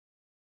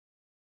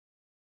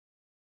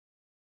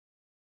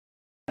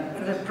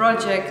The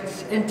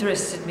project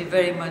interested me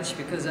very much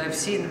because I've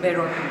seen the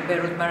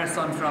Beirut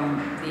Marathon from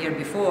the year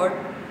before,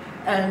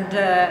 and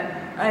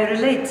I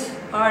relate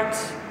art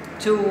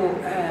to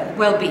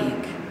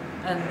well-being,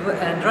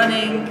 and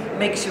running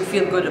makes you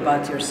feel good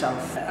about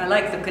yourself. I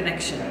like the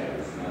connection.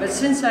 But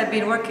since I've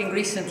been working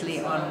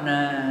recently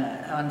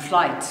on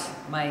flight,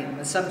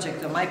 the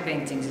subject of my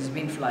paintings has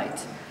been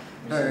flight,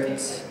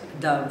 birds,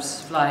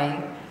 doves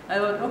flying. I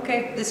thought,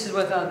 okay, this is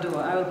what I'll do.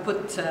 I will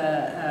put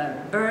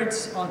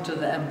birds onto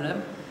the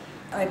emblem.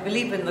 I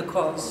believe in the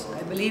cause.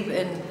 I believe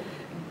in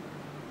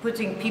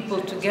putting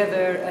people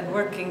together and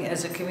working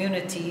as a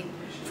community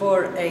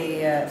for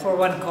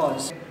one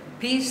cause.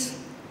 Peace,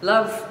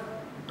 love,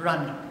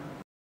 run.